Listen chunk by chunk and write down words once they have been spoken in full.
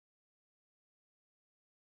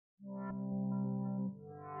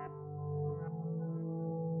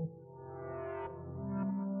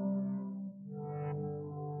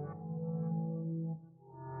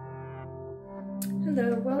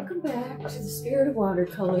Hello, welcome back to the Spirit of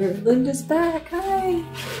Watercolor. Linda's back, hi!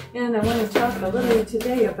 And I want to talk a little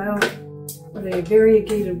today about the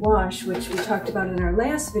variegated wash, which we talked about in our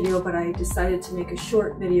last video, but I decided to make a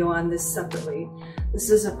short video on this separately. This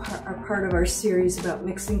is a part of our series about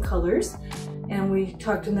mixing colors, and we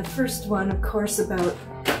talked in the first one, of course, about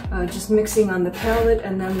just mixing on the palette,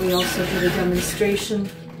 and then we also did a demonstration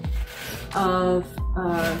of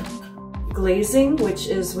glazing, which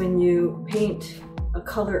is when you paint a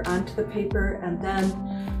color onto the paper and then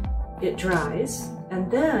it dries, and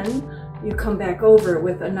then you come back over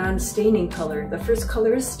with a non-staining color. The first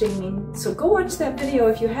color is staining, so go watch that video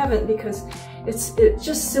if you haven't, because it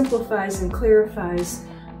just simplifies and clarifies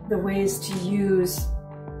the ways to use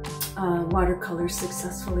watercolor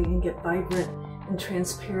successfully and get vibrant and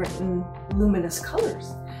transparent and luminous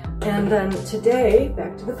colors. And then today,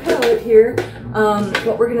 back to the palette here,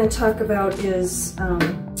 what we're going to talk about is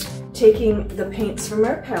taking the paints from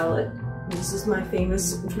our palette. This is my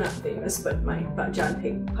famous, not famous, but my John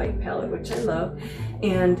Pike palette, which I love.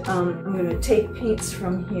 And I'm going to take paints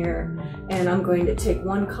from here, and I'm going to take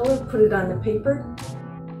one color, put it on the paper.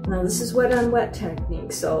 Now this is wet on wet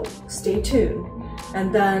technique, so stay tuned.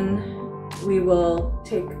 And then we will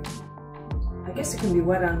take, I guess it can be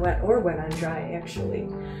wet on wet or wet on dry, actually.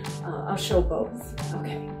 I'll show both.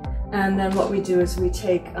 Okay. And then what we do is we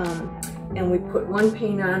take, and we put one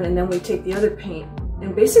paint on, and then we take the other paint,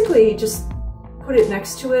 and basically just put it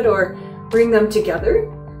next to it or bring them together,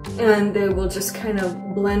 and they will just kind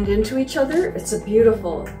of blend into each other. It's a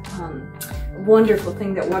beautiful, wonderful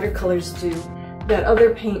thing that watercolors do that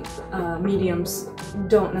other paint mediums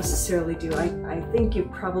don't necessarily do. I think you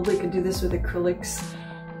probably could do this with acrylics,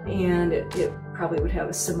 and it probably would have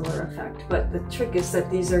a similar effect. But the trick is that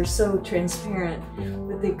these are so transparent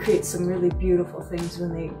that they create some really beautiful things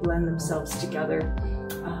when they blend themselves together.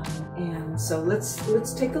 And so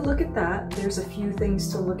let's take a look at that. There's a few things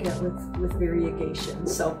to look at with variegation.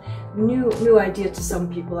 So new idea to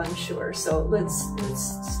some people, I'm sure. So let's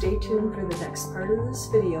stay tuned for the next part of this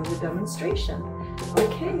video, the demonstration.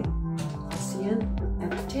 Okay, I'll see you at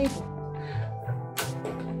the table.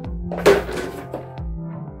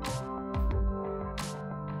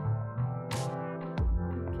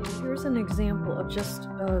 Here's an example of just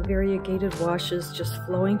variegated washes just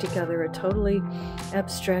flowing together, a totally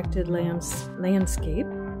abstracted landscape.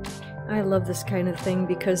 I love this kind of thing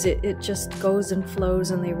because it just goes and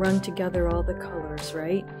flows and they run together, all the colors,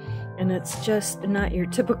 right? And it's just not your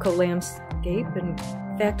typical landscape. In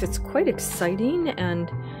fact, it's quite exciting and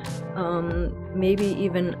maybe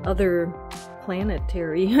even other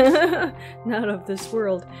planetary, not of this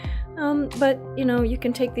world. But you know, you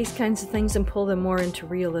can take these kinds of things and pull them more into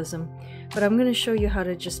realism. But I'm going to show you how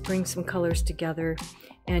to just bring some colors together,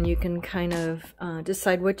 and you can kind of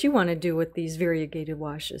decide what you want to do with these variegated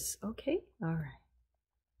washes. Okay? All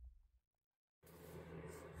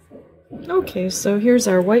right. Okay, so here's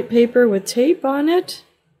our white paper with tape on it.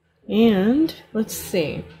 And let's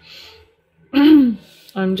see.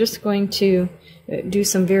 I'm just going to do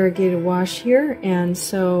some variegated wash here, and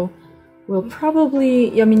so we'll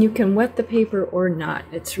probably, I mean, you can wet the paper or not.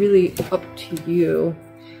 It's really up to you.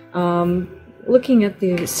 Looking at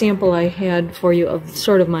the sample I had for you of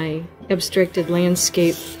sort of my abstracted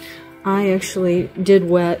landscape, I actually did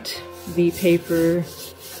wet the paper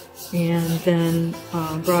and then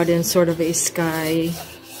brought in sort of a sky,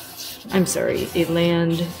 I'm sorry, a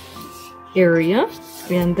land area.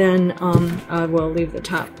 And then I will leave the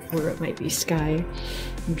top where it might be sky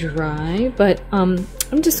dry, but I'm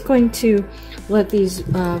just going to let these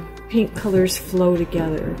paint colors flow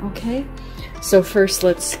together, okay? So first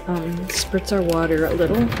let's spritz our water a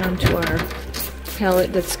little onto our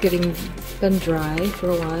palette that's been dry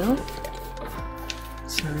for a while.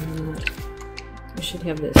 Sorry, I should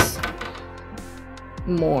have this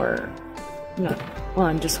more, well,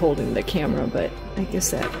 I'm just holding the camera, but I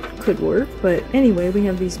guess that could work. But anyway, we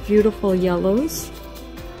have these beautiful yellows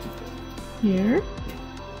here.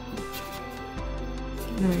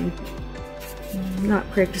 I'm not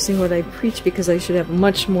practicing what I preach because I should have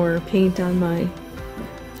much more paint on my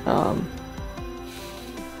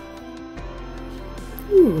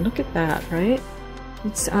ooh, look at that, right?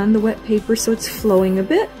 It's on the wet paper, so it's flowing a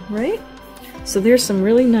bit, right? So there's some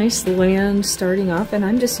really nice land starting off, and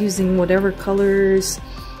I'm just using whatever colors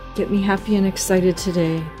get me happy and excited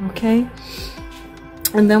today, okay?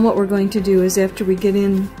 And then what we're going to do is, after we get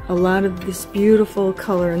in a lot of this beautiful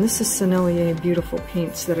color, and this is Sennelier beautiful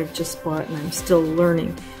paints that I've just bought and I'm still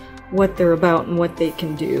learning what they're about and what they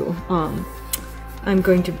can do. I'm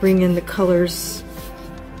going to bring in the colors,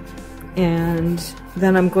 and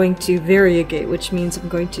then I'm going to variegate, which means I'm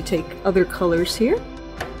going to take other colors here.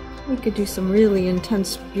 We could do some really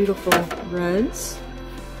intense, beautiful reds.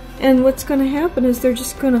 And what's going to happen is they're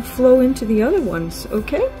just going to flow into the other ones,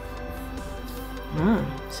 okay?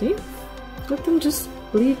 See? Let them just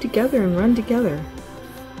bleed together and run together.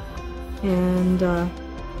 And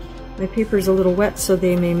my paper's a little wet, so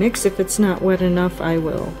they may mix. If it's not wet enough, I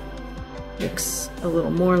will mix a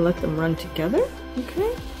little more and let them run together,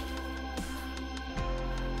 okay?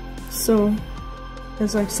 So,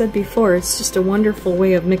 as I've said before, it's just a wonderful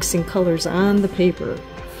way of mixing colors on the paper,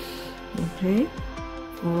 okay?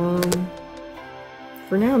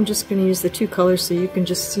 For now, I'm just going to use the two colors so you can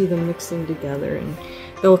just see them mixing together, and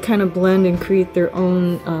they'll kind of blend and create their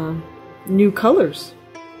own new colors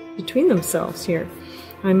between themselves here.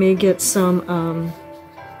 I may get some,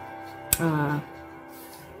 I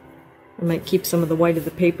might keep some of the white of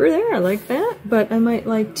the paper there, I like that, but I might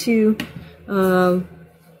like to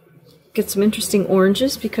get some interesting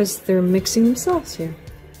oranges because they're mixing themselves here.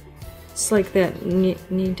 It's like that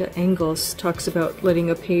Nita Engels talks about letting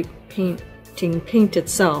a painting paint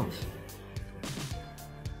itself.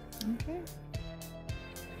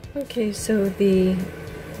 Okay, so the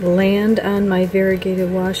land on my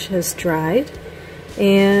variegated wash has dried,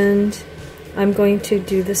 and I'm going to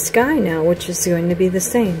do the sky now, which is going to be the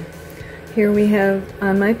same. Here we have,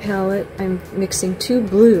 on my palette, I'm mixing two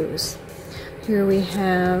blues. Here we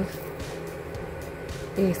have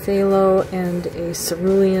a phthalo and a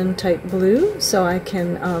cerulean type blue, so I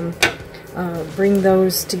can bring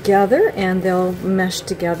those together and they'll mesh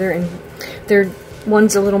together, and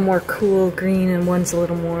one's a little more cool green and one's a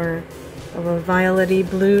little more of a violet-y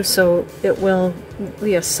blue, so it will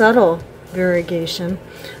be a subtle variegation.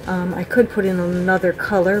 I could put in another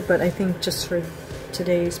color, but I think just for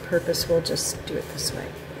today's purpose we'll just do it this way.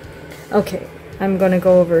 Okay, I'm going to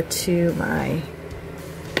go over to my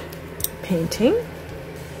painting,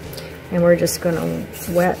 and we're just going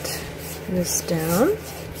to wet this down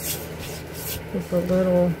with a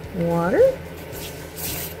little water.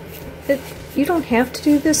 You don't have to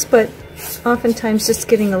do this, but oftentimes just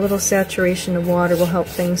getting a little saturation of water will help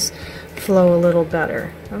things flow a little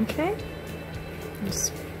better. Okay?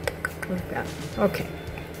 Just like that. Okay.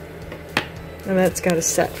 And that's got to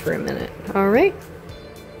set for a minute. Alright?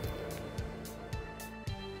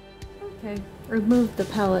 Okay. Remove the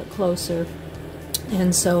palette closer.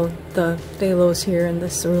 And so the phthalo's here and the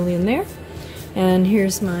cerulean there. And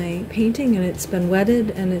here's my painting, and it's been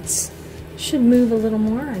wetted, and it's should move a little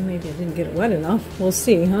more. Maybe I didn't get it wet enough. We'll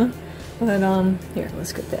see, huh? But here,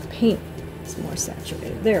 let's get that paint. It's more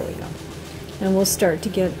saturated. There we go. And we'll start to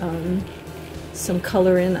get some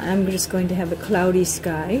color in. I'm just going to have a cloudy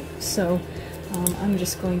sky, so I'm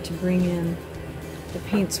just going to bring in the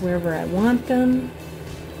paints wherever I want them,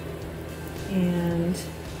 and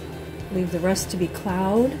leave the rest to be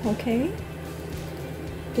cloud. Okay?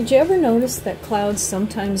 Did you ever notice that clouds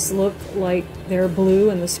sometimes look like they're blue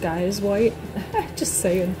and the sky is white? Just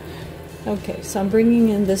saying. Okay, so I'm bringing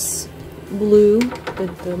in this blue,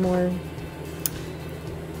 the more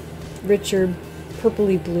richer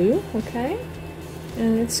purpley blue, okay?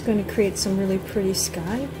 And it's going to create some really pretty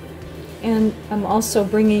sky. And I'm also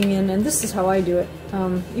bringing in, and this is how I do it,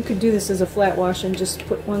 you could do this as a flat wash and just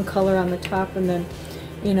put one color on the top and then,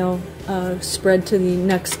 you know, spread to the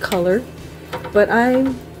next color. But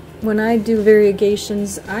when I do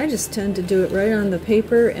variegations, I just tend to do it right on the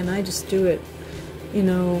paper, and I just do it, you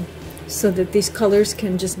know, so that these colors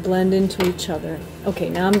can just blend into each other. Okay,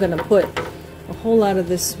 now I'm going to put a whole lot of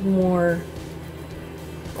this more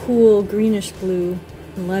cool greenish blue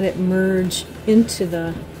and let it merge into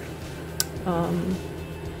the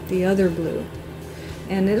other blue.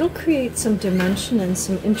 And it'll create some dimension and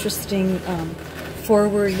some interesting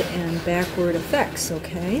forward and backward effects,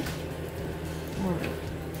 okay? Alright.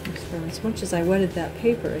 As much as I wetted that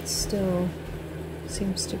paper, it still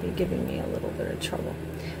seems to be giving me a little bit of trouble.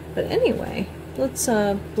 But anyway, let's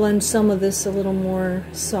blend some of this a little more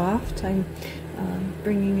soft. I'm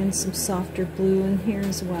bringing in some softer blue in here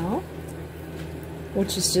as well,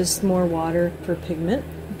 which is just more water per pigment.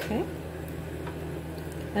 Okay.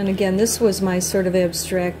 And again, this was my sort of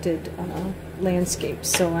abstracted landscape,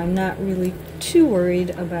 so I'm not really too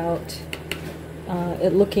worried about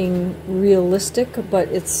it looking realistic, but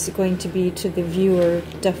it's going to be to the viewer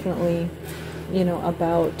definitely, you know,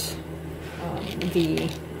 about the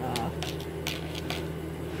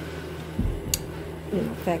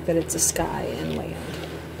fact that it's a sky and land.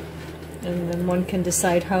 And then one can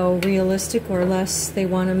decide how realistic or less they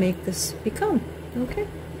want to make this become. Okay?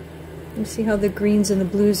 You see how the greens and the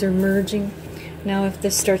blues are merging? Now if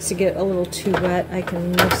this starts to get a little too wet, I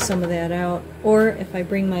can lift some of that out. Or if I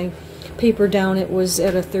bring my paper down, it was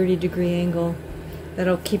at a 30-degree angle.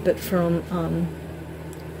 That'll keep it from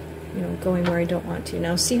you know, going where I don't want to.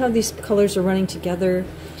 Now see how these colors are running together?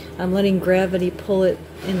 I'm letting gravity pull it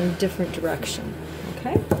in a different direction.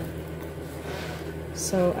 Okay?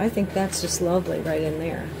 So I think that's just lovely right in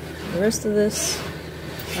there. The rest of this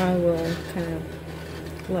I will kind of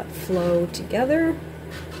let flow together.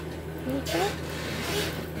 Okay.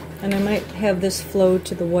 And I might have this flow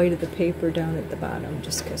to the white of the paper down at the bottom,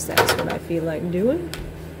 just because that's what I feel like doing.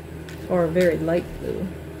 Or a very light blue.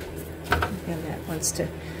 And that wants to,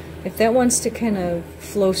 if that wants to kind of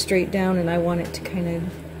flow straight down and I want it to kind of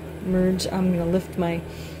merge, I'm going to lift my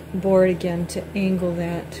board again to angle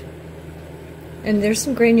that. And there's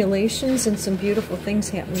some granulations and some beautiful things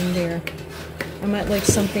happening there. I might like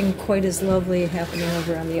something quite as lovely happening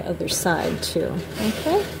over on the other side too.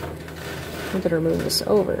 Okay? I'm going to move this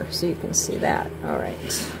over so you can see that.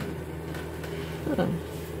 Alright. Okay.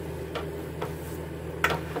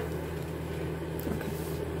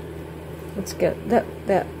 Let's get that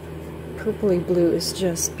purpley blue is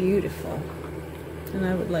just beautiful. And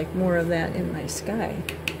I would like more of that in my sky.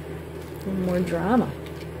 A little more drama.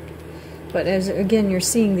 But as again, you're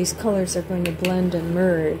seeing these colors are going to blend and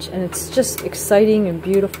merge, and it's just exciting and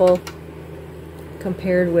beautiful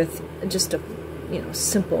compared with just a, you know,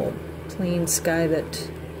 simple plain sky that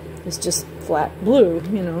is just flat blue,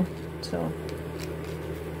 you know. So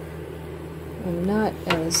I'm not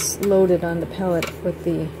as loaded on the palette with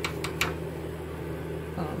the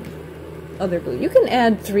other blue. You can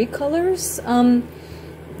add 3 colors.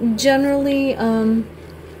 Generally,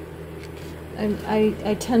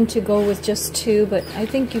 I tend to go with just 2, but I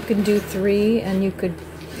think you can do 3, and you could,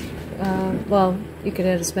 well, you could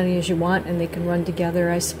add as many as you want, and they can run together,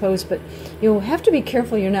 I suppose, but you'll have to be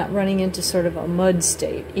careful you're not running into sort of a mud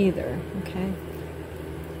state either, okay?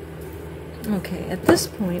 Okay, at this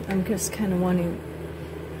point, I'm just kind of wanting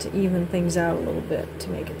to even things out a little bit to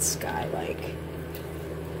make it sky-like.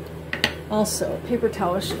 Also, paper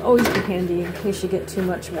towel should always be handy in case you get too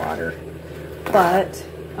much water, but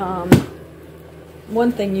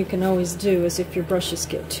one thing you can always do is if your brushes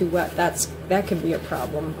get too wet, that can be a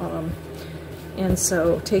problem. And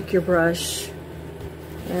so take your brush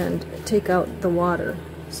and take out the water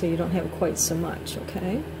so you don't have quite so much,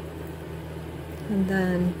 okay? And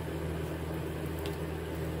then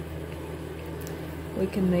we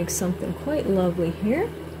can make something quite lovely here.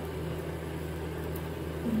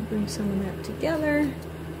 Bring some of that together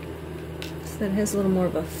so that it has a little more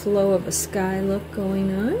of a flow of a sky look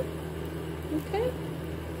going on. Okay.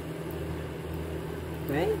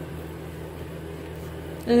 Right?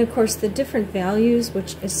 And of course the different values,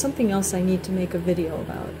 which is something else I need to make a video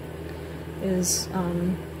about, is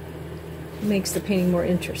makes the painting more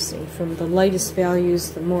interesting. From the lightest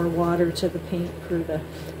values, the more water to the paint, through the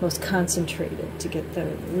most concentrated to get the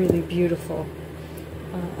really beautiful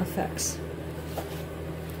effects.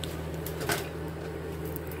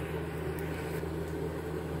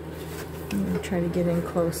 I'm going to try to get in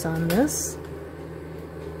close on this.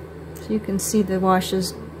 So you can see the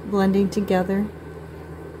washes blending together.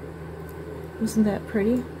 Isn't that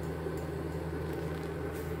pretty?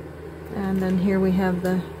 And then here we have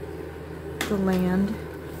the land.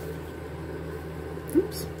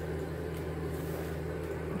 Oops.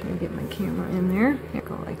 I'm going to get my camera in there. Here,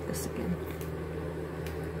 go like this again.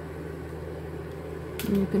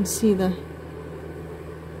 And you can see the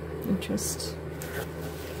interest.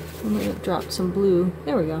 I'm going to drop some blue,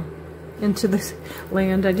 there we go, into this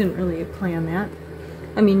land. I didn't really plan that.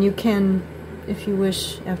 I mean, you can, if you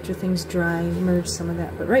wish, after things dry, merge some of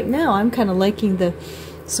that. But right now, I'm kind of liking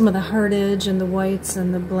some of the hard edge and the whites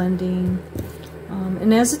and the blending.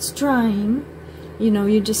 And as it's drying, you know,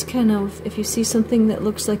 you just kind of, if you see something that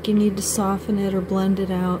looks like you need to soften it or blend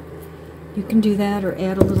it out, you can do that, or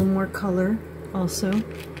add a little more color also.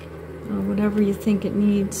 Whatever you think it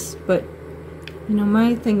needs. But you know,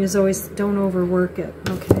 my thing is always don't overwork it,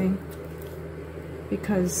 okay?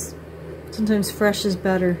 Because sometimes fresh is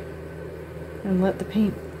better, and let the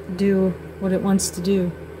paint do what it wants to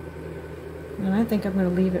do. And I think I'm going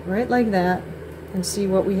to leave it right like that and see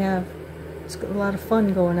what we have. It's got a lot of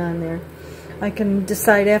fun going on there. I can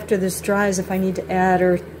decide after this dries if I need to add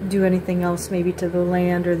or do anything else, maybe to the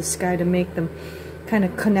land or the sky, to make them kind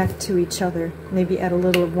of connect to each other. Maybe add a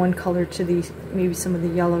little of one color to the, maybe some of the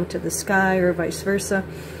yellow to the sky, or vice versa,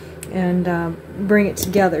 and bring it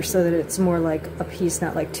together so that it's more like a piece,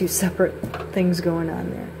 not like 2 separate things going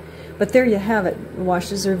on there. But there you have it.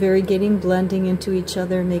 Washes are variegating, blending into each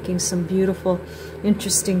other, making some beautiful,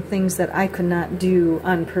 interesting things that I could not do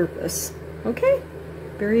on purpose. Okay?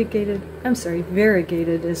 Variegated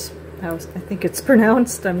is how I think it's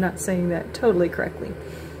pronounced. I'm not saying that totally correctly.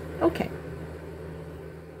 Okay.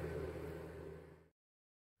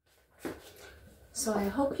 So I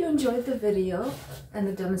hope you enjoyed the video and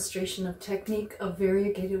the demonstration of technique of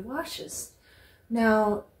variegated washes.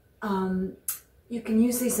 Now, you can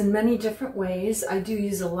use these in many different ways. I do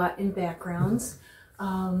use a lot in backgrounds.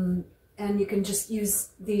 And you can just use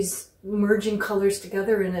these merging colors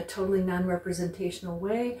together in a totally non-representational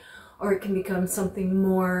way, or it can become something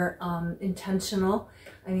more intentional.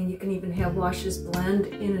 I mean, you can even have washes blend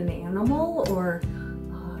in an animal or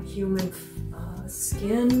human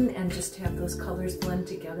skin and just have those colors blend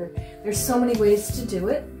together. There's so many ways to do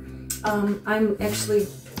it. I'm actually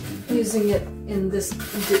using it in this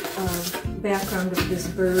background of this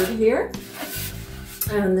bird here.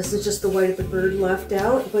 And this is just the white of the bird left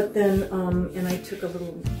out, but then, and I took a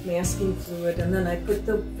little masking fluid, and then I put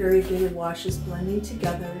the variegated washes blending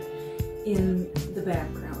together in the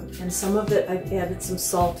background. And some of it I've added some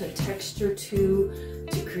salt and texture to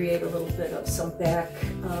create a little bit of some back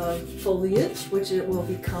foliage, which it will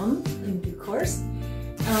become in due course.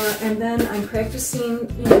 And then I'm practicing,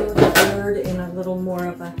 the bird in a little more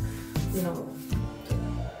of a,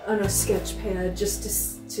 on a sketch pad, just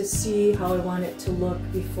to see how I want it to look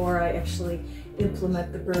before I actually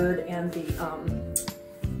implement the bird and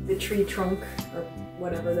the tree trunk or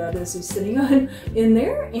whatever that is he's sitting on in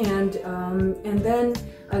there, and then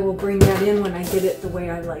I will bring that in when I get it the way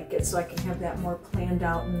I like it, so I can have that more planned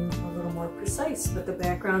out and a little more precise. But the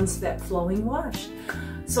background's that flowing wash.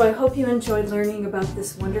 So I hope you enjoyed learning about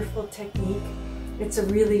this wonderful technique. It's a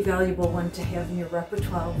really valuable one to have in your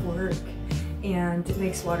repertoire of work, and it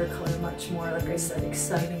makes watercolor much more, like I said,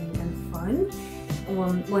 exciting and fun.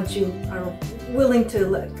 Once you are willing to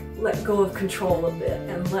let go of control a bit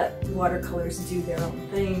and let watercolors do their own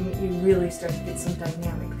thing, you really start to get some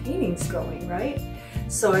dynamic paintings going, right?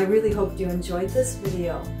 So I really hope you enjoyed this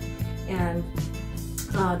video. And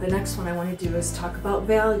the next one I want to do is talk about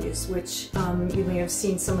values, which you may have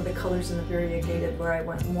seen some of the colors in the variegated where I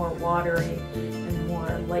went more watery and more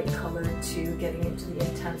light colored to getting into the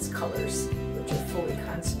intense colors, which are fully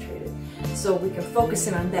concentrated. So we can focus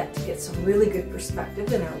in on that to get some really good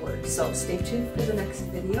perspective in our work. So stay tuned for the next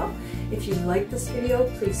video. If you like this video,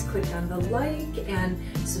 please click on the like and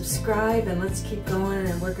subscribe, and let's keep going,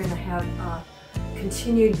 and we're going to have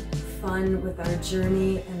continued fun with our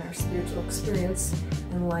journey and our spiritual experience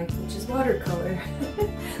in life, which is watercolor.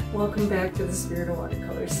 Welcome back to the Spirit of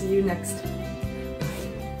Watercolor. See you next time.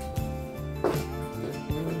 Bye.